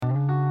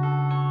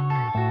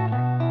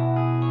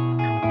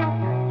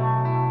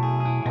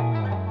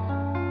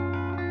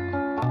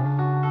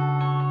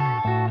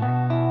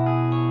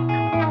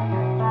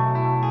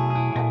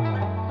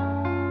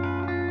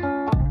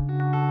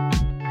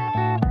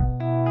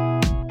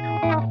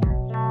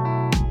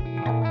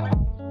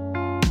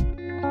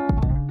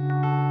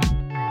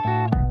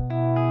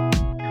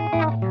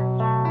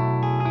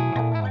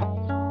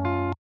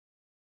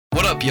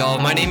Y'all,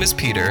 my name is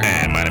Peter.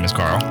 And my name is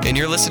Carl. And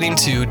you're listening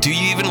to Do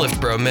You Even Lift,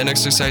 Bro? Men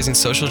Exercising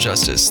Social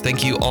Justice.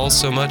 Thank you all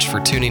so much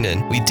for tuning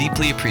in. We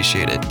deeply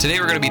appreciate it.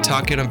 Today we're going to be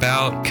talking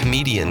about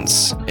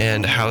comedians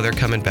and how they're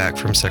coming back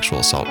from sexual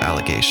assault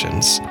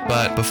allegations.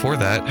 But before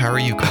that, how are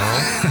you, Carl?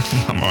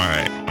 I'm all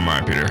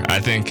right, Peter. I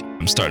think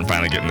I'm starting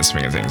finally getting the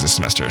swing of things this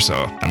semester, so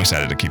I'm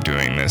excited to keep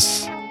doing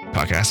this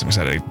podcast. I'm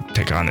excited to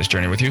take on this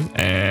journey with you,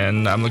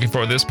 and I'm looking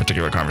forward to this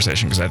particular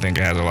conversation because I think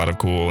it has a lot of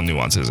cool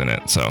nuances in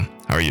it. So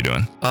how are you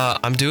doing?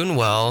 I'm doing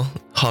well.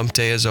 Hump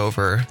day is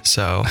over,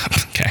 so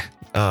Okay.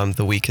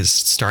 The week is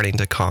starting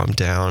to calm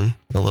down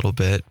a little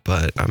bit,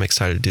 but I'm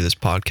excited to do this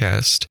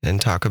podcast and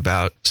talk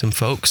about some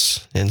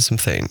folks and some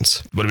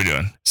things. What are we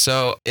doing?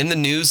 So in the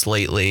news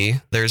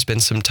lately, there's been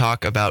some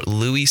talk about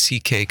Louis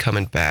C.K.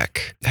 coming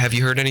back. Have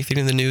you heard anything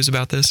in the news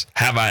about this?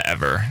 Have I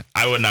ever?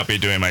 I would not be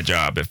doing my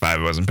job if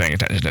I wasn't paying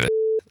attention to it.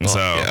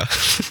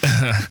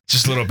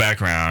 Just a little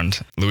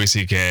background. Louis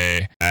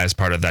C.K., as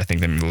part of, I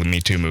think, the Me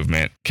Too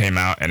movement, came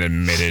out and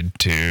admitted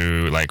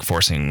to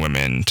forcing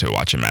women to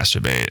watch him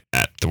masturbate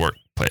at the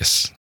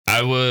workplace.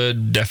 I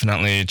would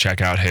definitely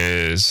check out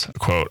his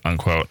quote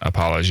unquote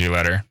apology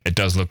letter. It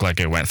does look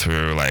like it went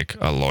through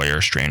a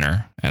lawyer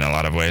strainer in a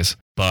lot of ways.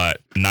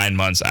 But 9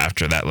 months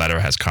after that letter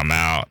has come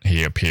out,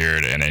 he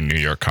appeared in a New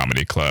York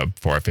comedy club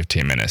for a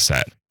 15-minute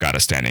set, got a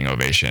standing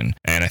ovation.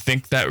 And I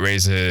think that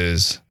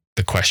raises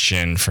the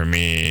question for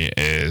me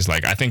is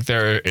I think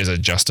there is a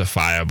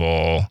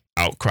justifiable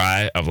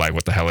outcry of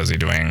what the hell is he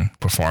doing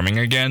performing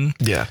again?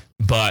 Yeah.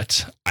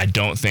 But I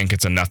don't think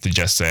it's enough to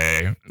just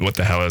say, what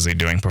the hell is he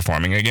doing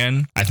performing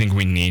again? I think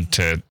we need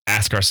to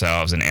ask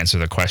ourselves and answer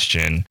the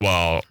question,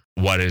 well,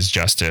 what is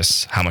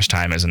justice? How much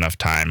time is enough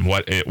time?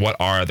 What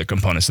are the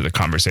components of the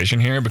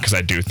conversation here? Because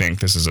I do think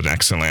this is an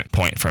excellent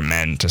point for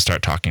men to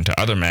start talking to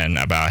other men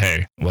about,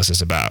 hey, what's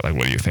this about?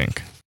 What do you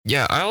think?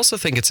 Yeah, I also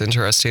think it's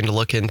interesting to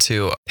look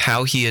into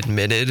how he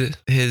admitted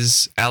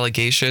his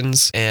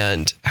allegations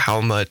and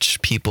how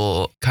much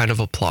people kind of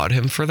applaud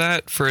him for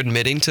that, for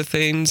admitting to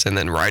things and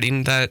then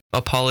writing that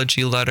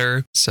apology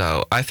letter.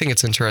 So I think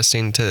it's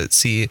interesting to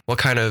see what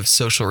kind of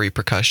social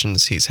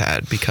repercussions he's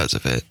had because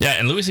of it. Yeah,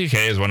 and Louis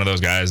C.K. is one of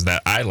those guys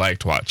that I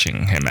liked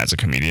watching him as a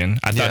comedian.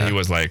 I thought he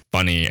was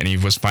funny, and he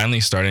was finally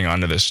starting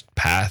onto this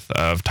path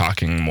of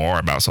talking more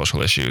about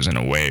social issues in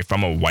a way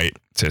from a white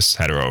cis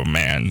hetero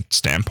man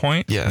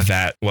standpoint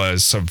that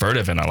was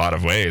subversive in a lot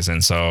of ways.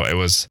 And so it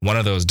was one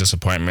of those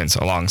disappointments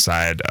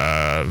alongside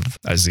of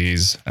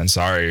Aziz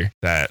Ansari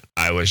that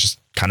I was just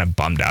kind of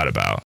bummed out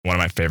about. One of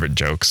my favorite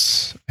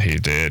jokes he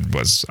did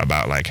was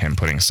about him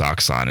putting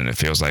socks on, and it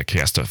feels like he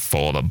has to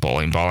fold a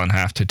bowling ball in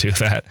half to do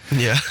that.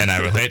 Yeah. And I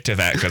relate to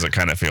that because it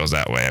kind of feels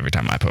that way every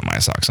time I put my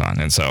socks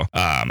on. And so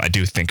I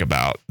do think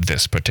about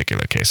this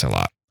particular case a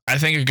lot. I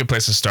think a good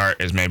place to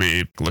start is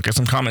maybe look at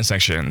some comment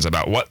sections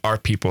about what are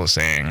people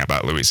saying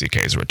about Louis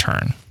C.K.'s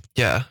return.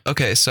 Yeah.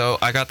 Okay. So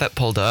I got that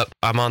pulled up.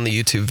 I'm on the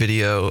YouTube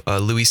video.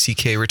 Louis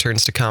C.K.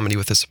 returns to comedy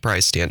with a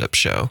surprise stand-up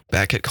show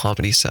back at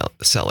Comedy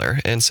Cellar.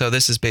 And so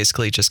this is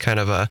basically just kind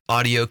of a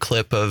audio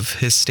clip of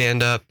his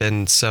stand-up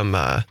and some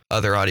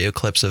other audio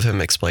clips of him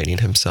explaining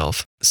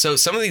himself. So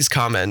some of these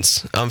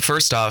comments,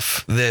 first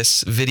off,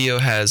 this video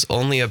has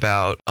only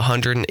about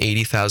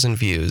 180,000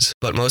 views,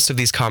 but most of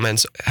these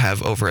comments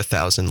have over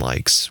 1,000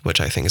 likes, which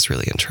I think is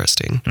really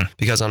interesting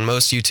because on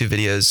most YouTube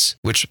videos,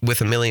 which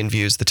with 1 million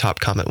views, the top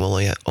comment will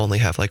only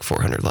have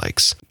 400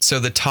 likes.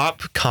 So the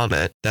top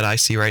comment that I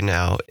see right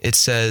now, it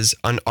says,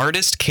 an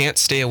artist can't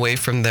stay away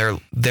from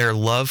their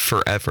love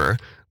forever.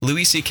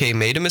 Louis C.K.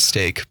 made a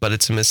mistake, but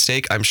it's a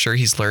mistake I'm sure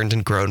he's learned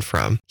and grown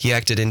from. He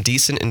acted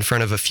indecent in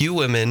front of a few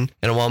women,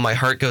 and while my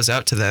heart goes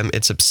out to them,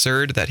 it's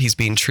absurd that he's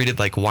being treated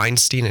like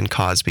Weinstein and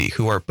Cosby,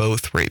 who are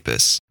both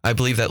rapists. I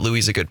believe that Louis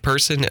is a good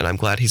person, and I'm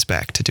glad he's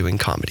back to doing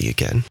comedy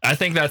again. I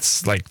think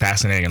that's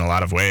fascinating in a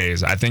lot of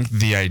ways. I think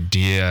the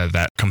idea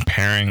that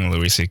comparing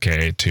Louis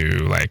C.K.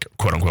 to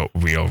quote unquote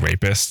real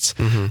rapists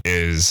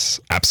is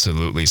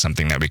absolutely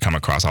something that we come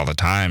across all the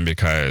time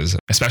because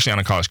especially on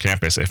a college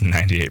campus, if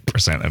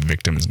 98% of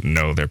victims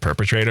know their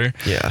perpetrator,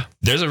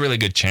 there's a really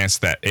good chance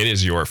that it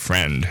is your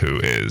friend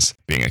who is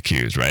being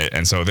accused, right?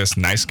 And so this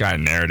nice guy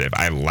narrative,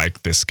 I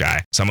like this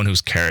guy, someone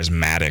who's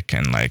charismatic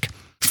and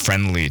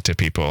friendly to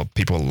people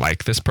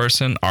like this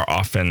person are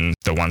often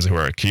the ones who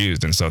are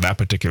accused. And so that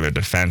particular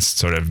defense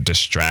sort of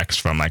distracts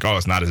from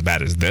it's not as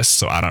bad as this,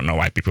 so I don't know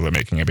why people are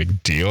making a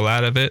big deal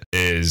out of it,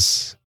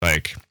 is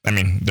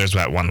there's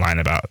that one line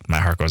about my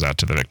heart goes out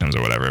to the victims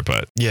or whatever,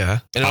 but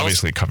and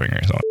obviously covering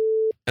yourself.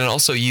 And it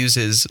also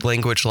uses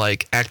language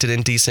like acted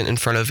indecent in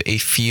front of a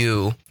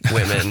few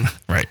women.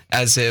 Right.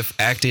 As if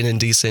acting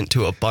indecent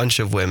to a bunch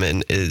of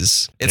women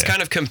it's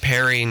kind of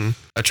comparing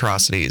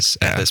atrocities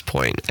at this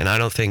point. And I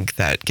don't think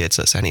that gets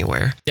us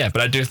anywhere. Yeah,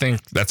 but I do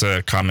think that's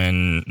a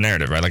common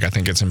narrative, right? I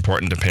think it's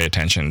important to pay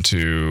attention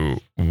to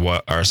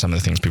what are some of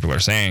the things people are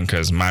saying,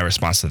 because my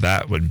response to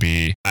that would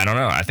be, I don't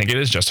know. I think it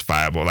is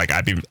justifiable.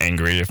 I'd be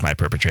angry if my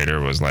perpetrator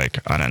was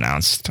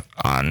unannounced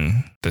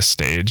on the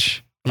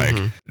stage. Like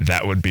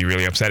that would be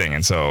really upsetting.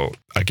 And so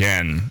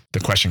again, the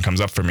question comes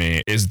up for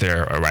me, is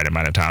there a right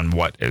amount of time?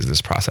 What is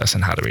this process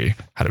and how do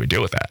we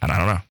deal with that? And I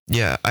don't know.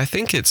 Yeah, I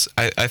think it's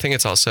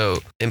also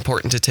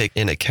important to take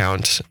in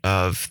account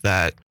of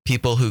that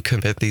people who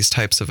commit these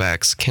types of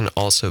acts can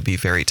also be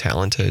very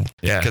talented.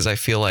 Yeah. Because I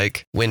feel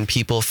like when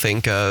people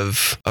think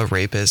of a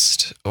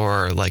rapist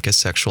or like a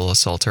sexual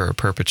assaulter or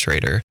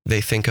perpetrator,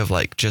 they think of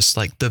like just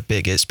like the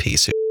biggest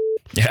piece of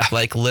Yeah.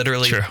 like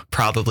literally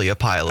probably a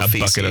pile of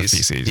feces. Bucket of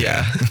feces.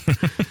 Yeah.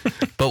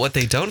 But what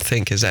they don't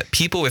think is that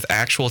people with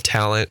actual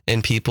talent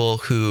and people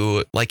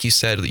who, like you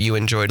said, you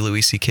enjoyed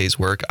Louis C.K.'s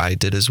work. I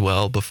did as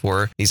well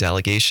before these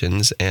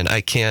allegations, and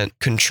I can't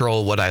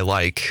control what I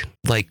like.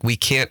 Like we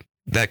can't,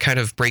 that kind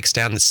of breaks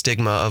down the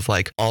stigma of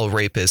like all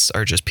rapists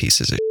are just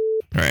pieces of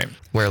shit. Right.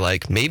 Where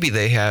like maybe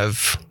they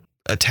have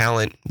a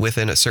talent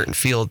within a certain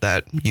field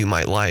that you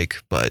might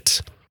like,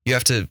 but you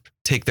have to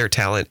take their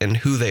talent and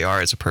who they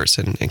are as a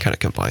person and kind of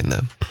combine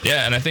them.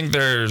 Yeah, and I think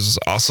there's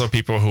also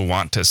people who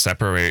want to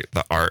separate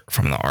the art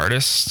from the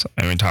artist.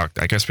 And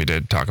I guess we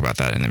did talk about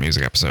that in the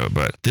music episode,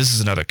 but this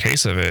is another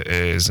case of it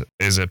is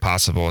it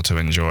possible to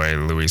enjoy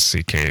Louis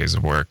C.K.'s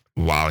work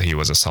while he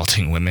was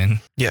assaulting women?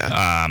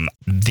 Yeah.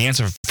 The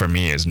answer for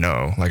me is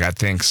no. Like, I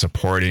think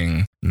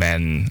supporting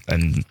men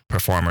and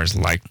performers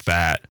like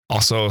that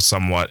also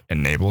somewhat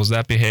enables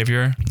that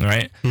behavior,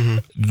 right?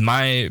 Mm-hmm.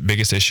 My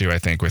biggest issue, I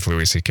think, with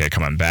Louis C.K.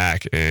 coming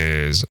back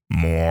is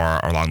more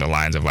along the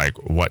lines of like,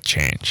 what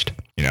changed?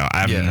 You know,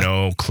 I have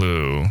no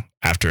clue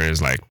after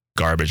his like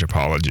garbage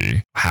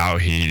apology how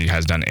he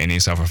has done any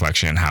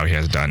self-reflection, how he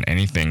has done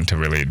anything to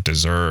really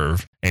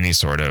deserve any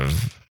sort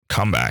of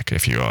comeback,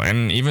 if you will.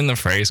 And even the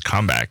phrase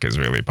comeback is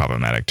really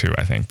problematic too,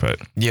 I think. But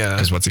yeah,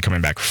 because what's he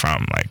coming back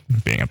from? Like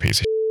being a piece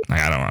of shit?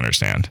 Like, I don't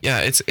understand. Yeah,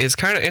 it's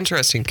kind of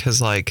interesting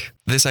because like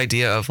this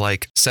idea of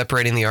like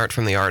separating the art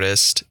from the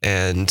artist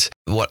and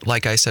what,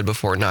 like I said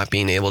before, not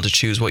being able to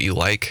choose what you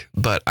like.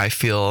 But I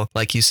feel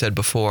like you said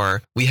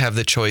before, we have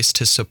the choice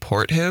to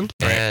support him.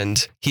 Right.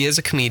 And he is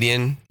a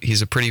comedian.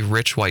 He's a pretty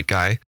rich white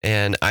guy.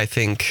 And I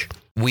think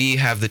we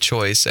have the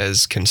choice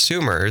as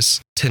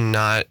consumers to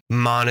not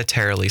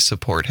monetarily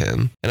support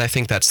him. And I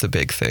think that's the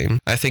big thing.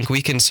 I think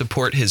we can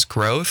support his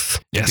growth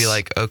and be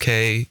like,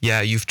 okay,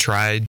 yeah, you've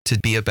tried to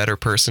be a better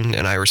person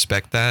and I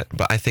respect that.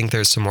 But I think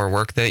there's some more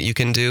work that you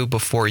can do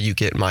before you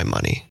get my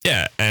money.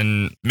 Yeah.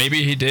 And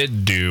maybe he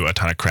did do a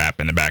ton of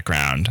crap in the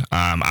background.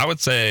 I would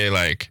say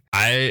like,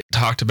 I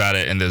talked about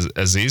it in the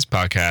Aziz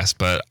podcast,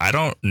 but I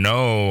don't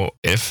know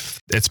if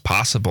it's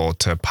possible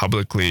to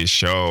publicly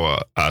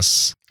show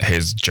us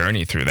his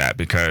journey through that,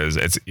 because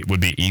it would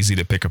be easy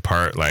to pick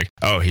apart like,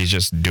 oh, he's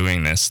just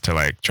doing this to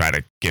like try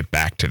to get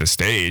back to the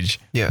stage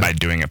by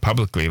doing it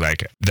publicly.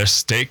 Like the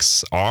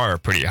stakes are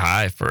pretty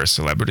high for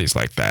celebrities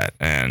like that.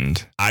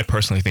 And I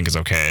personally think it's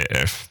okay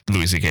if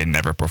Louis C.K.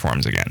 never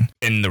performs again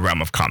in the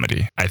realm of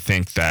comedy. I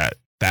think that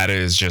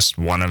is just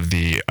one of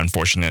the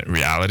unfortunate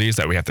realities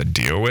that we have to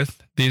deal with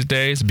these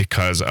days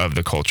because of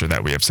the culture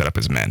that we have set up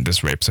as men.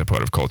 This rape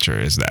supportive culture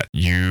is that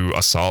you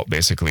assault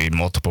basically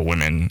multiple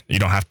women. You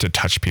don't have to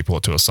touch people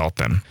to assault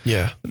them.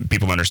 Yeah.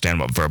 People understand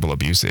what verbal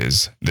abuse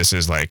is. This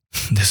is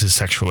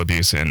sexual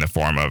abuse in the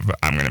form of,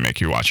 I'm going to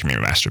make you watch me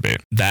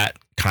masturbate. That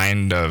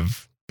kind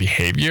of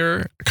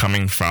behavior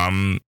coming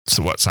from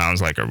what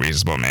sounds like a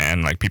reasonable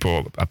man, like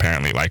people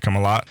apparently like him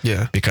a lot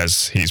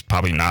because he's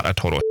probably not a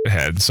total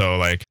head. So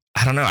like,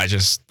 I don't know.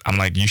 I'm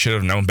like, you should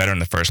have known better in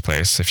the first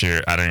place.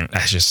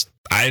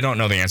 I don't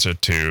know the answer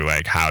to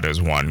like, how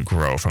does one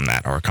grow from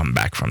that or come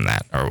back from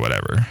that or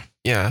whatever.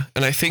 Yeah.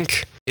 And I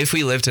think if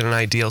we lived in an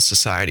ideal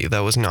society that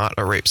was not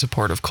a rape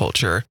supportive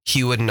culture,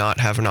 he would not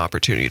have an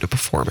opportunity to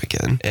perform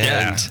again.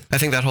 And I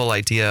think that whole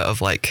idea of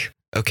like,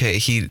 okay,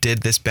 he did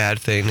this bad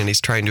thing and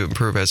he's trying to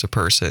improve as a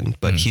person,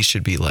 but he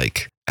should be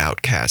like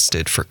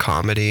outcasted for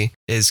comedy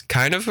is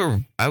kind of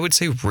a, I would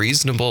say,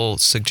 reasonable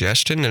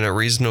suggestion and a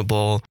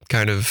reasonable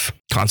kind of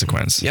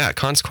consequence. Yeah,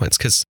 consequence.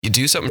 Because you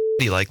do something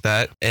like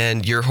that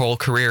and your whole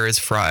career is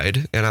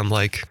fried. And I'm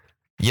like,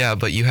 yeah,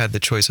 but you had the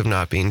choice of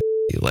not being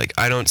like,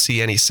 I don't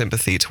see any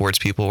sympathy towards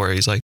people where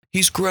he's like,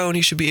 he's grown,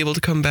 he should be able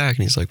to come back.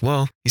 And he's like,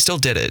 well, he still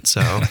did it.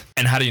 So,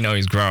 and how do you know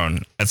he's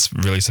grown? That's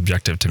really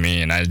subjective to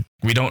me. And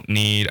we don't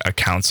need a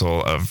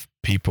council of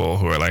people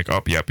who are like, oh,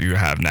 yep, you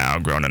have now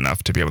grown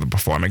enough to be able to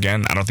perform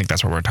again. I don't think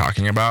that's what we're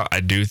talking about. I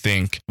do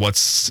think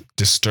what's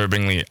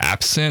disturbingly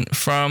absent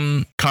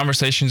from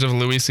conversations of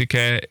Louis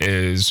C.K.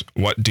 is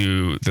what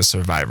do the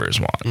survivors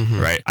want,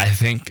 right? I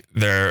think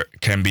there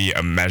can be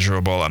a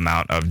measurable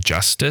amount of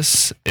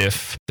justice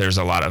if there's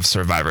a lot of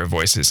survivor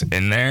voices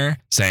in there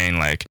saying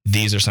like,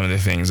 these are some of the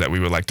things that we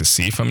would like to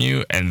see from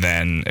you, and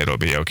then it'll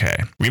be okay.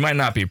 We might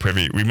not be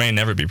privy, we may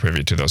never be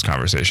privy to those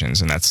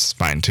conversations, and that's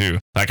fine too.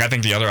 Like, I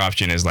think the other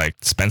option is like,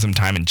 spend some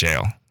time in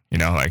jail, you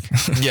know, like,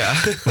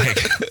 like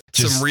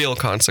some real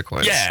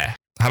consequence. Yeah.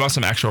 How about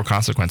some actual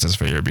consequences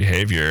for your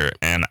behavior?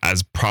 And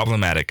as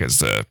problematic as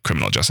the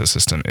criminal justice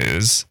system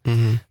is,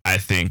 I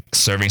think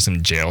serving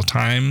some jail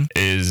time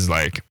is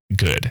like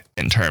good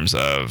in terms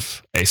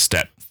of a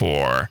step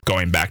for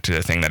going back to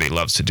the thing that he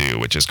loves to do,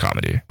 which is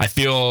comedy. I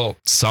feel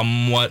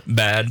somewhat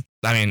bad.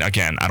 I mean,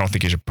 again, I don't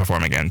think you should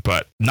perform again,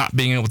 but not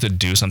being able to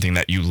do something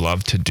that you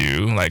love to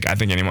do, like, I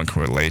think anyone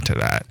can relate to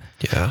that.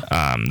 Yeah.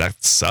 That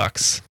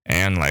sucks.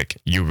 And like,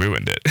 you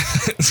ruined it.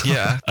 So,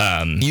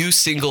 yeah. You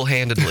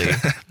single-handedly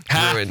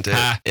ruined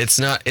it. It's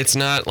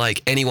not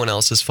like anyone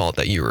else's fault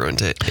that you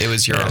ruined it. It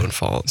was your own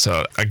fault.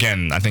 So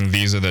again, I think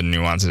these are the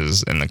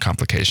nuances and the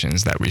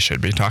complications that we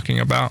should be talking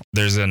about.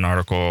 There's an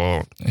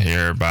article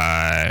here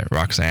by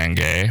Roxane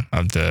Gay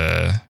of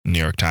the New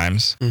York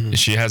Times. Mm-hmm.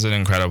 She has an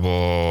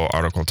incredible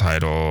article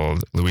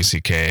titled Louis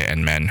C.K.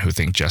 and Men Who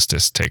Think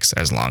Justice Takes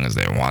as Long as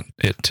They Want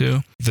It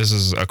to. This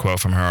is a quote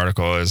from her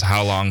article is,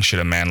 how long should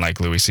a man like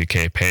Louis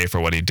C.K. pay for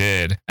what he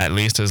did? At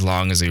least as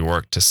long as he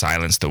worked to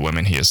silence the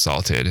women he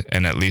assaulted,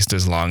 and at least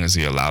as long as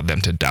he allowed them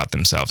to doubt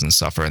themselves and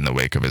suffer in the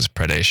wake of his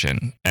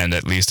predation, and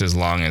at least as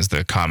long as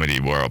the comedy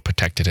world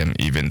protected him,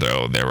 even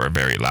though there were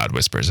very loud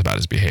whispers about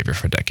his behavior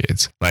for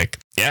decades. Like,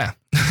 yeah.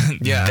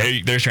 Yeah.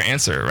 There's your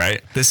answer,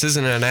 right? This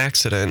isn't an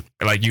accident.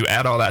 Like, you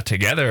add all that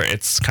together,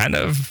 it's kind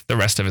of the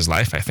rest of his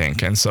life, I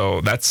think. And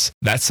so that's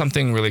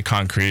something really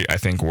concrete, I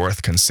think,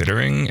 worth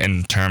considering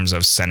in terms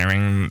of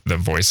centering the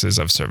voices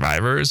of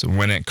survivors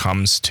when it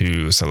comes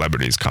to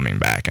celebrities coming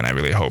back. And I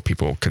really hope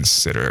people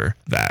consider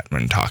that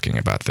when talking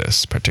about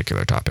this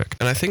particular topic.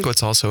 And I think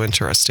what's also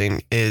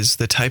interesting is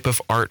the type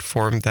of art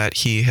form that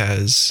he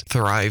has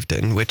thrived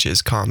in, which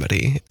is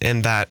comedy,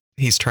 and that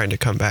he's trying to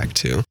come back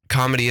to.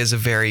 Comedy is a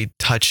very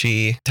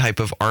touchy type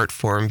of art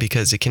form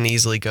because it can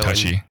easily go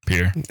touchy,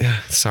 Peter.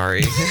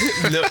 Sorry.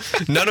 No,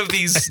 none of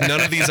these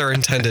are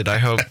intended. I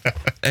hope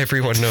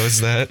everyone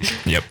knows that.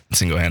 Yep,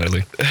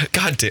 single-handedly.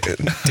 God damn.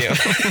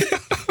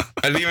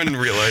 I didn't even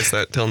realize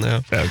that till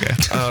now.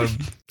 Okay.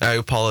 I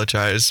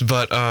apologize,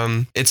 but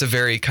it's a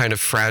very kind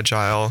of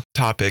fragile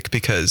topic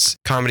because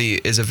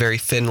comedy is a very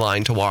thin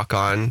line to walk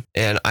on.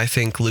 And I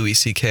think Louis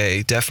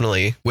C.K.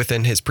 definitely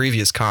within his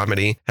previous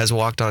comedy has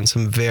walked on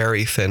some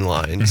very thin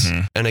lines.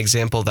 Mm-hmm. An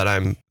example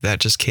that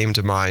just came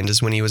to mind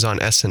is when he was on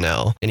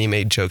SNL and he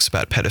made jokes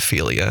about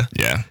pedophilia.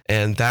 Yeah.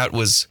 And that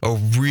was a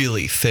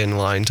really thin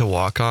line to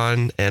walk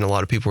on. And a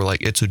lot of people were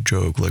like, it's a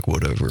joke, like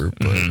whatever.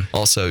 But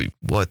also,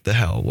 what the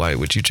hell? Why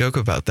would you joke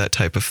about that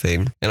type of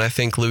thing? And I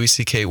think Louis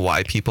C.K.,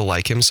 why people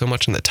like him so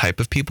much and the type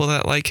of people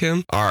that like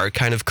him are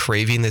kind of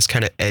craving this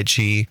kind of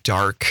edgy,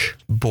 dark,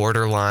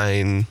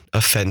 borderline,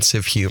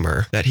 offensive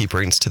humor that he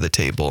brings to the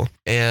table.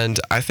 And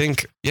I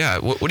think, yeah,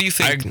 what do you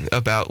think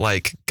about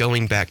like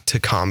going back to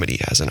comedy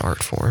as an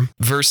art form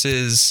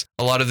versus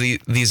a lot of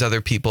these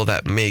other people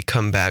that may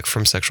come back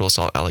from sexual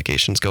assault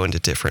allegations go into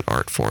different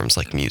art forms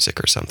like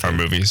music or something?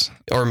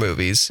 Or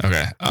movies.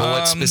 Okay. But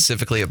what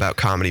specifically about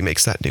comedy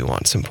makes that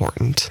nuance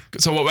important?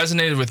 So what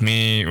resonated with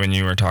me when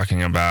you were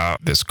talking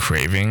about this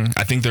craving,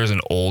 I think there's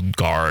an old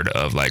guard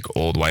of like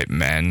old white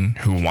men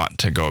who want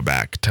to go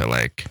back to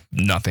like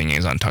nothing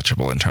is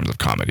untouchable in terms of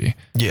comedy.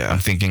 Yeah. I'm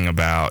thinking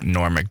about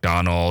Norm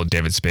Macdonald,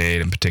 David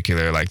Spade in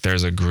particular. Like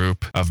there's a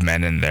group of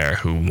men in there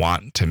who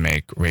want to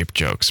make rape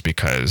jokes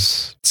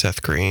because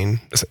Seth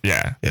Green.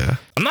 Yeah. Yeah.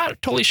 I'm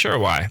not totally sure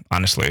why,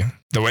 honestly.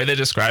 The way they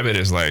describe it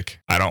is like,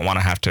 I don't want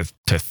to have to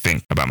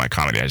think about my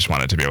comedy. I just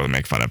wanted to be able to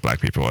make fun of black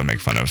people and make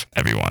fun of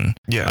everyone.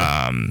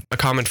 Yeah. A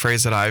common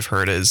phrase that I've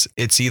heard is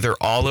it's either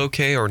all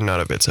okay or none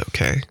of it's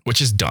okay. Which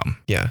is dumb.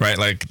 Yeah. Right?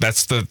 Like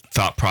that's the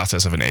thought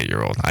process of an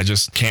 8-year-old. I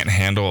just can't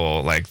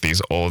handle like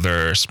these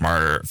older,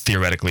 smarter,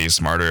 theoretically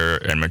smarter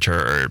and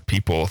mature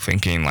people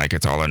thinking like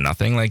it's all or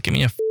nothing. Like give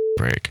me a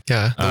break.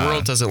 Yeah. The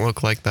world doesn't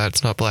look like that.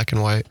 It's not black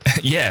and white.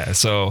 Yeah.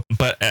 So,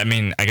 but I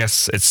mean, I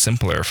guess it's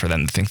simpler for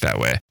them to think that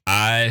way.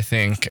 I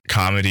think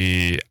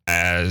comedy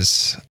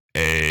as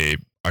a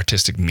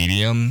artistic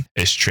medium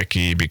is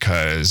tricky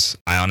because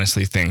I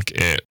honestly think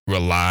it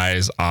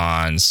relies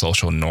on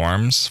social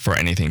norms for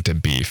anything to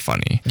be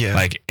funny. Yeah.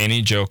 Like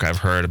any joke I've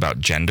heard about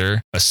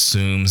gender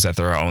assumes that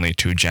there are only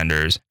two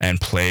genders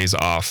and plays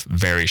off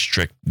very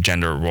strict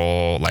gender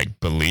role like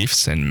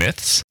beliefs and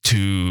myths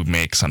to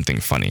make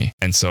something funny.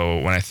 And so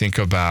when I think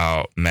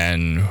about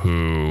men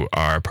who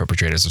are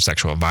perpetrators of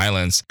sexual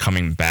violence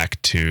coming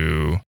back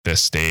to the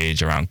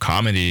stage around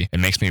comedy, it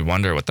makes me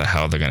wonder what the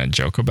hell they're going to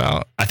joke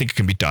about. I think it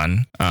can be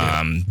done.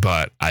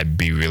 But I'd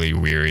be really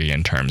weary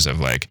in terms of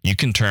like, you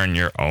can turn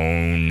your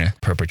own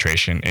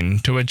perpetration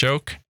into a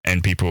joke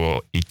and people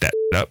will eat that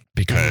up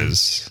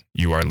because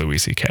you are Louis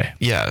C.K.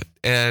 Yeah.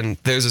 And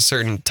there's a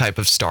certain type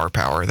of star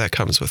power that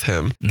comes with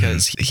him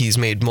because he's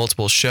made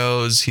multiple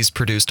shows. He's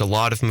produced a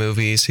lot of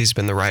movies. He's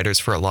been the writers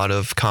for a lot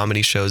of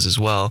comedy shows as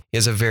well. He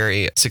has a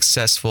very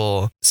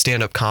successful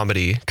stand-up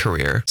comedy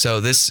career. So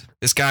this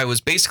guy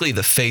was basically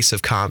the face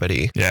of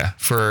comedy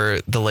for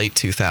the late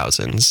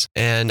 2000s.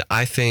 And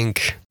I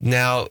think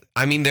now,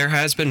 I mean, there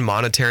has been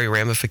monetary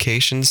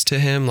ramifications to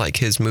him. Like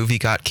his movie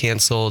got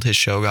canceled, his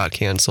show got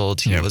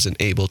canceled. He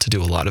wasn't able to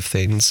do a lot of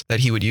things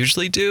that he would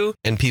usually do.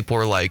 And people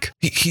were like,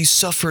 he's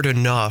suffered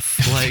enough.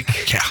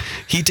 Like, Yeah.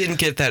 he didn't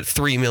get that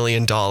 $3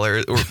 million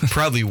or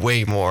probably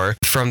way more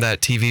from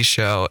that TV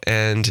show.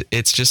 And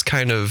it's just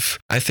kind of,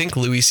 I think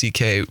Louis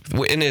C.K.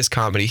 in his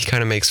comedy, he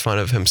kind of makes fun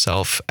of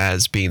himself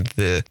as being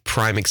the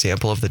prime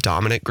example of the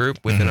dominant group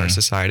within our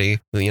society.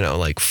 You know,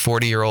 like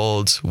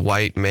 40-year-old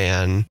white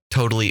man,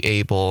 totally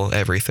able,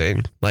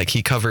 everything. Like,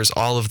 he covers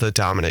all of the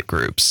dominant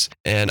groups.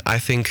 And I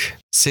think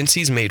since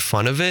he's made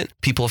fun of it,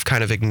 people have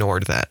kind of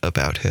ignored that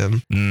about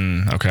him.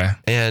 Okay.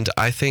 And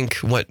I think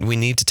what we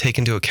need to take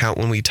into account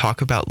when we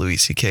talk about Louis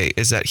C.K.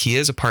 is that he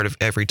is a part of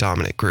every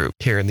dominant group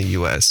here in the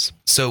U.S.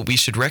 So we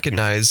should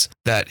recognize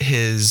that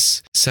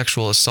his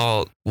sexual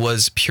assault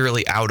was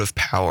purely out of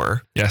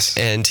power. Yes.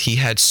 And he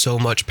had so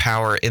much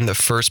power in the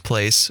first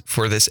place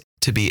for this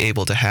to be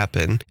able to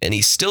happen. And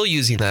he's still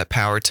using that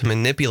power to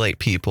manipulate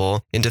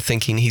people into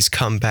thinking he's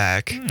come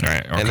back.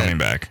 Right. Or coming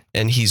back.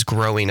 And he's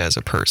growing as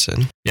a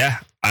person. Yeah.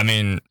 I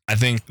mean, I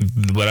think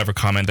whatever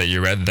comment that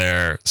you read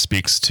there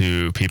speaks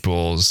to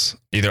people's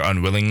either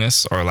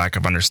unwillingness or lack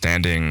of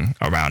understanding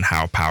around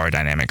how power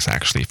dynamics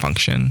actually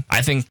function.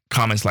 I think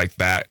comments like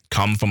that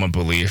come from a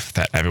belief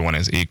that everyone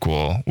is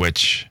equal,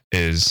 which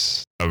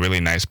is a really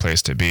nice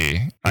place to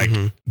be. Like,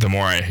 the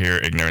more I hear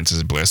ignorance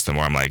is bliss, the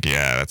more I'm like,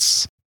 yeah,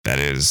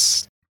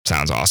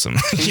 sounds awesome.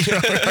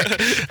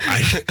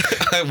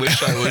 I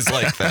wish I was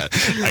like that.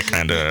 I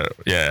kind of,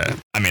 yeah.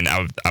 I mean,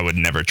 I would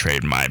never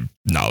trade my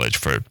knowledge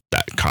for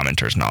that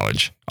commenter's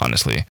knowledge,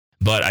 honestly.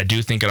 But I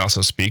do think it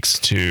also speaks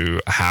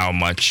to how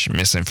much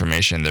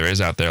misinformation there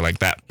is out there. Like,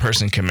 that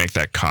person can make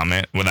that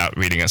comment without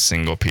reading a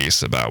single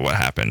piece about what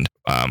happened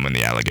when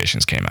the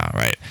allegations came out,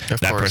 right?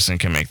 That person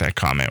can make that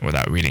comment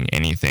without reading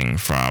anything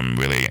from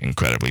really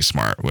incredibly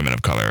smart women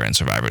of color and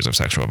survivors of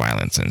sexual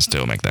violence and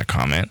still make that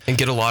comment. And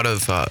get a lot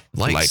of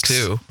likes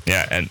too.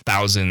 Yeah, and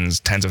thousands,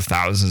 tens of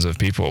thousands of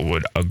people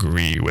would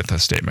agree with a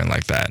statement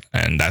like that.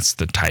 And that's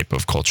the type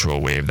of cultural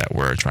wave that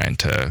we're trying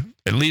to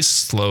at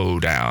least slow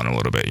down a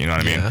little bit. You know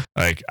what I mean?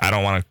 Like, I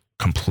don't want to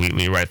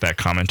completely write that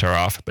commenter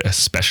off,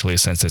 especially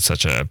since it's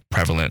such a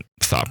prevalent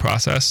thought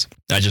process.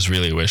 I just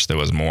really wish there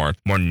was more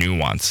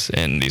nuance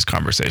in these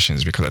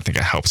conversations, because I think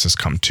it helps us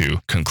come to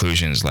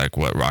conclusions like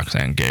what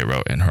Roxane Gay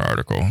wrote in her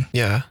article.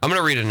 Yeah. I'm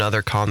going to read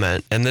another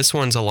comment, and this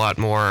one's a lot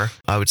more,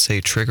 I would say,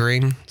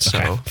 triggering.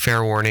 So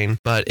fair warning.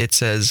 But it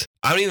says,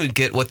 I don't even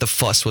get what the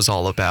fuss was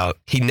all about.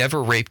 He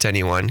never raped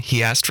anyone.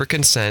 He asked for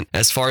consent.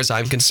 As far as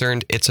I'm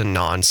concerned, it's a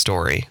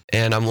non-story.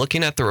 And I'm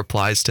looking at the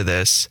replies to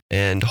this,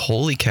 and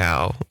holy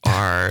cow,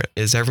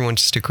 is everyone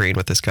just agreeing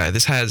with this guy?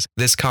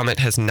 This comment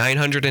has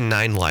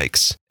 909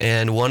 likes.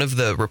 And one of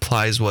the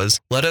replies was,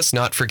 let us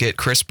not forget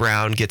Chris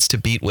Brown gets to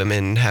beat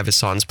women and have his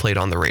songs played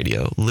on the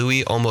radio.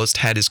 Louis almost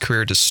had his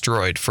career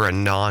destroyed for a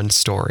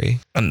non-story.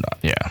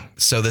 Yeah.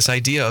 So this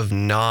idea of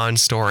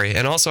non-story,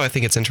 and also I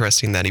think it's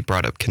interesting that he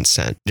brought up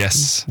consent.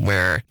 Yes.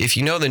 Where if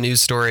you know the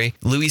news story,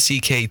 Louis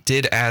C.K.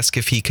 did ask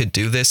if he could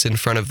do this in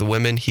front of the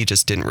women. He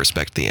just didn't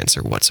respect the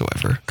answer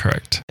whatsoever.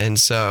 Correct. And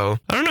so,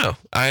 I don't know.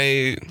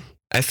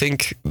 I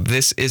think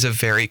this is a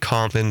very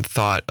common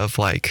thought of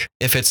like,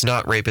 if it's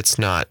not rape, it's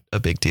not a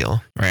big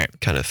deal. Right.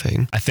 Kind of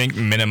thing. I think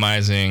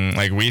minimizing,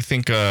 like, we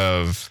think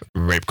of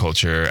rape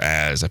culture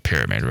as a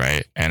pyramid,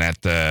 right? And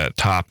at the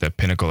top, the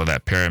pinnacle of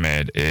that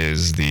pyramid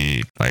is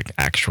the like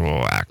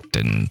actual act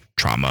and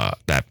trauma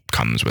that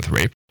comes with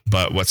rape.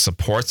 But what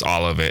supports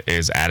all of it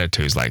is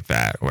attitudes like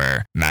that,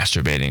 where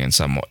masturbating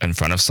in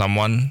front of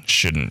someone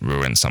shouldn't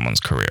ruin someone's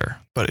career.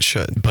 But it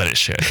should.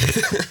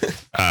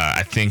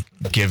 I think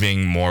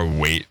giving more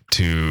weight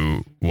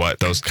to what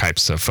those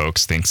types of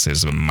folks thinks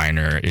is a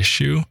minor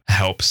issue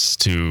helps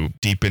to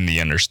deepen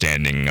the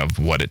understanding of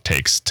what it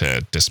takes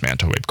to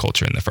dismantle rape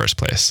culture in the first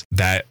place.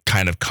 That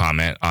kind of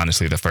comment,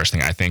 honestly, the first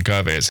thing I think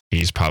of is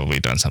he's probably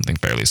done something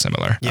fairly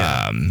similar.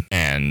 Yeah.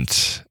 And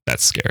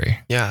that's scary.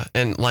 Yeah.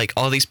 And like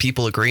all these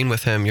people agreeing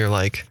with him, you're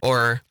like,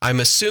 or I'm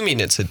assuming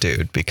it's a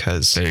dude,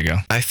 because there you go.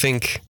 I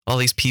think all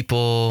these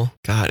people,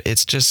 God,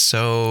 it's just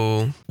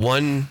so,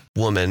 one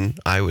woman,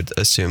 I would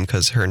assume,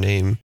 because her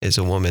name is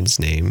a woman's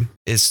name,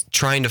 is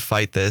trying to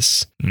fight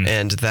this.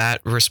 And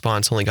that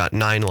response only got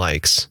 9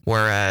 likes,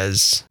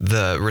 whereas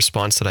the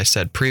response that I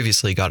said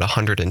previously got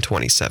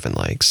 127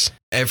 likes.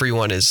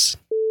 Everyone is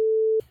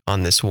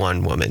on this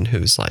one woman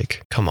who's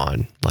like, come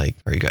on, like,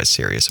 are you guys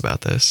serious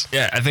about this?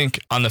 Yeah, I think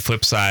on the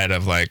flip side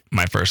of like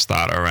my first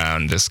thought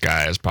around this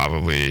guy has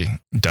probably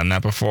done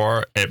that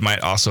before, it might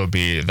also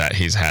be that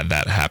he's had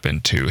that happen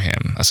to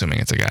him, assuming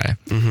it's a guy.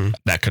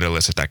 That could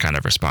elicit that kind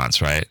of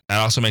response, right? That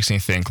also makes me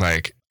think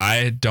like,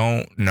 I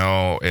don't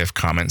know if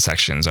comment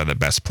sections are the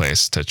best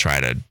place to try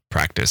to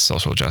practice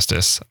social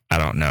justice. I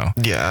don't know.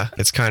 Yeah,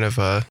 it's kind of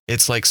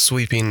it's like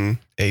sweeping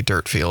a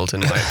dirt field, in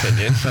my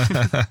opinion.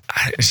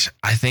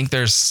 I think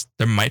there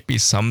might be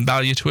some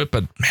value to it,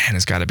 but man,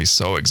 it's got to be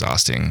so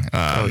exhausting.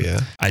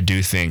 I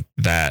do think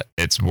that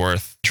it's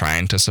worth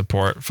trying to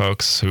support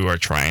folks who are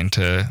trying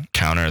to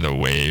counter the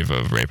wave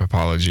of rape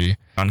apology.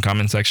 on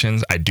comment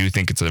sections. I do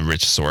think it's a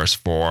rich source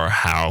for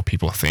how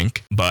people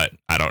think, but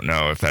I don't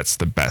know if that's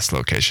the best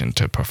location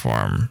to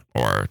perform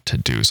or to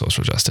do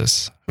social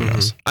justice. Who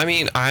knows? I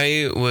mean,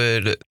 I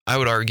would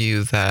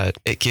argue that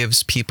it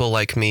gives people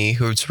like me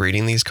who's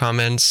reading these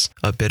comments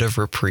a bit of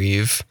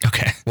reprieve.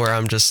 Okay. Where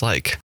I'm just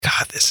like,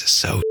 God, this is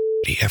so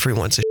shitty.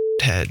 Everyone's a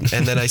head.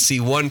 And then I see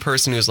one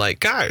person who's like,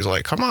 guys,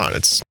 like, come on,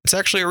 it's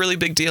actually a really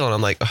big deal. And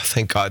I'm like, oh,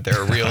 thank God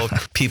there are real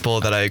people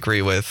that I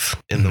agree with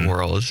in the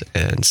world.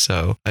 And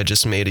so I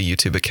just made a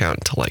YouTube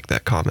account to like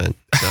that comment.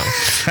 So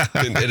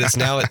it is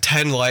now at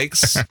 10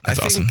 likes. That's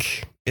awesome.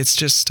 It's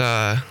just,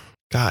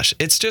 gosh,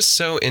 it's just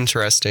so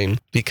interesting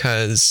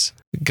because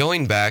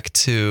going back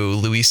to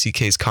Louis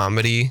C.K.'s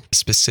comedy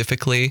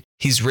specifically,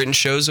 he's written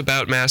shows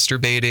about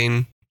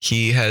masturbating.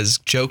 He has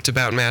joked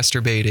about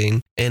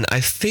masturbating. And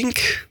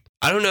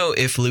I don't know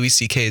if Louis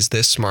C.K. is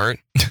this smart,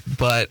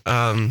 but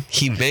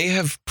he may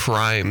have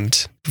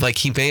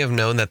he may have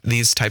known that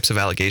these types of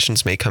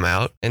allegations may come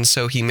out. And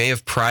so he may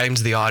have primed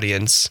the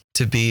audience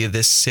to be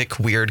this sick,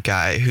 weird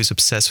guy who's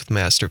obsessed with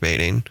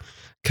masturbating.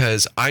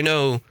 Because I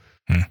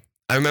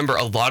remember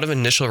a lot of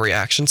initial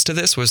reactions to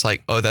this was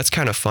like, oh, that's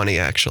kind of funny,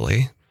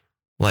 actually.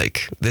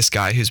 Like this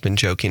guy who's been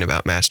joking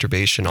about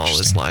masturbation all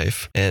his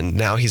life. And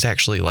now he's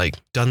actually like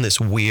done this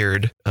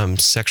weird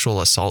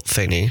sexual assault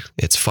thingy.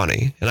 It's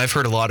funny. And I've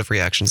heard a lot of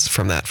reactions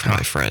from that from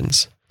my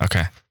friends.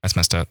 Okay. That's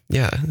messed up.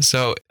 Yeah.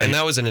 So, and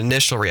that was an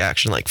initial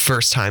reaction, like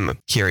first time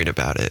hearing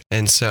about it.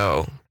 And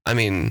so, I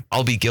mean,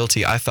 I'll be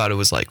guilty. I thought it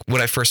was like,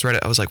 when I first read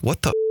it, I was like,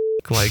 what the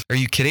like, are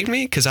you kidding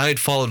me? Because I had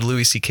followed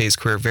Louis C.K.'s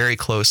career very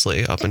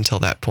closely up until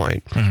that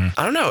point. I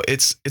don't know.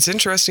 It's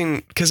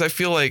interesting because I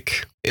feel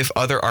like if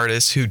other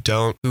artists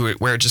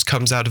where it just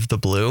comes out of the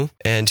blue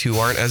and who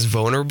aren't as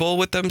vulnerable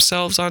with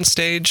themselves on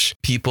stage,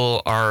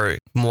 people are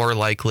more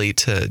likely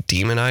to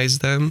demonize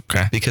them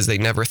because they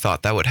never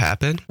thought that would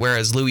happen.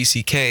 Whereas Louis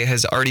C.K.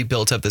 has already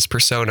built up this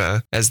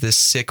persona as this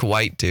sick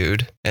white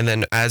dude. And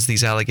then as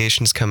these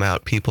allegations come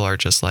out, people are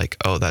just like,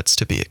 oh, that's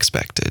to be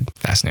expected.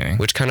 Fascinating.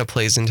 Which kind of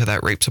plays into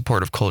that rape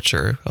supportive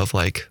culture of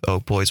like,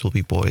 oh, boys will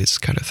be boys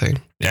kind of thing.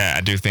 Yeah,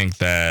 I do think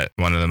that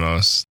one of the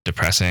most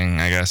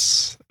depressing, I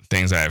guess,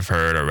 things I've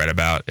heard or read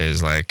about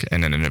is like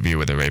in an interview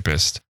with a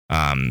rapist.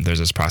 There's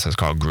this process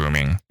called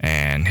grooming.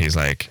 And he's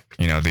like,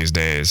 these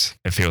days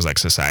it feels like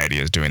society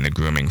is doing the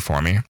grooming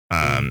for me.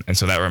 And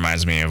so that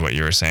reminds me of what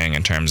you were saying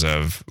in terms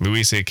of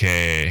Louis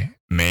C.K.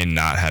 may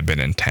not have been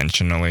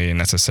intentionally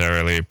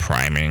necessarily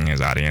priming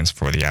his audience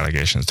for the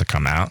allegations to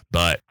come out,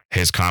 but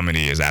his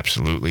comedy is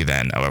absolutely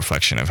then a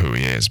reflection of who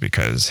he is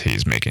because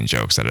he's making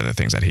jokes that are the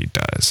things that he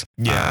does.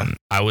 Yeah.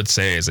 I would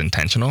say is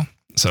intentional.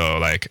 So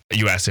like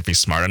you asked if he's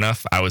smart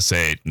enough, I would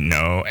say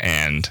no.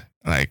 And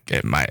like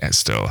it might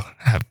still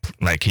have,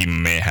 like he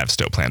may have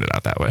still planned it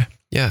out that way.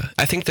 Yeah,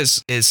 I think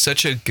this is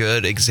such a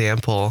good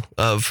example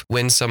of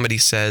when somebody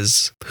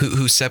says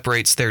who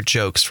separates their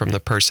jokes from the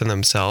person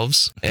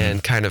themselves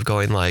and kind of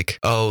going like,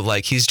 oh,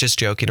 like he's just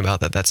joking about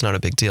that. That's not a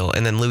big deal.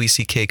 And then Louis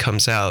C.K.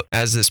 comes out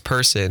as this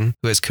person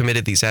who has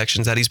committed these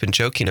actions that he's been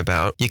joking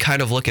about. You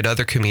kind of look at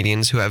other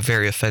comedians who have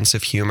very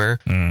offensive humor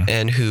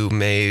and who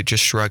may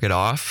just shrug it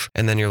off.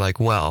 And then you're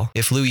like, well,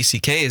 if Louis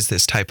C.K. is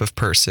this type of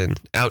person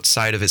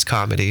outside of his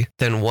comedy,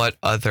 then what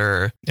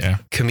other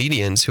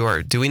comedians who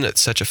are doing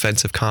such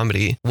offensive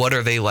comedy, what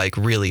are they like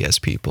really as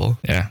people?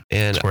 Yeah.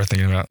 And it's worth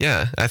thinking about.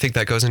 Yeah. I think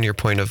that goes into your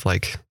point of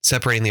like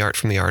separating the art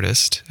from the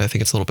artist. I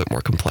think it's a little bit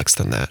more complex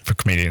than that. For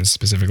comedians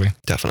specifically.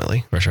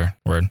 Definitely. For sure.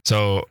 Word.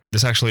 So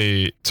this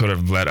actually sort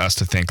of led us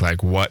to think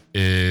like, what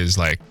is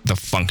like the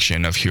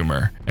function of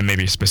humor and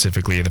maybe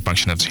specifically the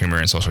function of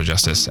humor in social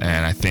justice.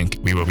 And I think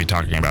we will be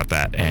talking about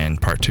that in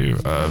part 2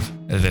 of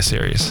this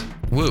series.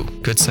 Woo.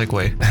 Good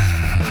segue.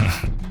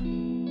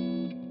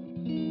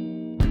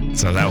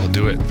 So that will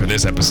do it for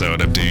this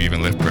episode of Do You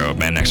Even Lift Bro?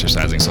 Men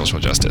Exercising Social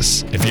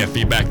Justice. If you have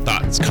feedback,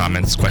 thoughts,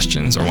 comments,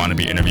 questions, or want to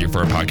be interviewed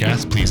for a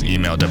podcast, please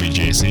email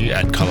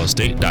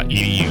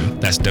wjc@colostate.edu.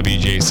 That's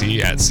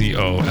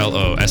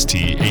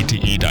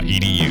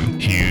wjc@colostate.edu.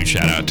 Huge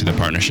shout out to the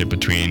partnership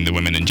between the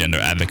Women and Gender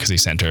Advocacy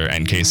Center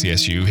and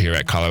KCSU here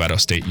at Colorado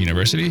State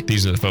University.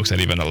 These are the folks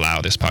that even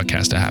allow this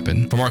podcast to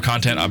happen. For more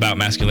content about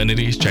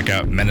masculinity, check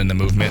out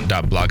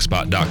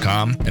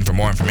meninthemovement.blogspot.com. And for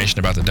more information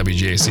about the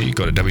WJC,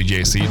 go to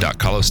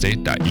wjc.colostate.edu.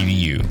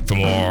 For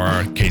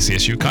more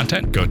KCSU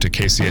content, go to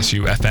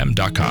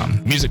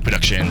kcsufm.com. Music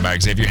production by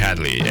Xavier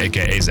Hadley,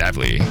 aka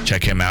Zavly.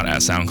 Check him out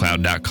at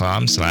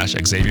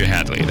soundcloud.com/Xavier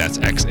Hadley. That's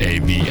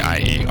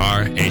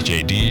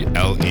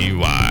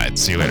XAVIERHADLEY.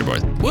 See you later,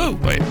 boys. Woo!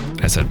 Wait,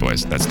 I said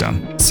boys. That's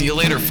dumb. See you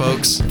later,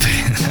 folks.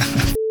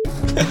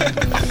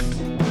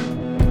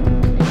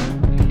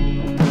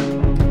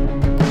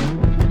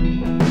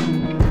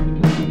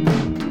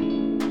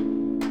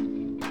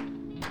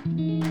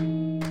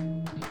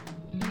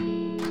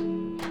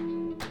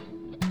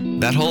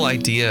 That whole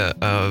idea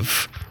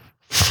of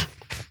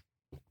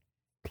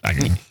I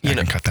can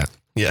cut that.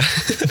 Yeah.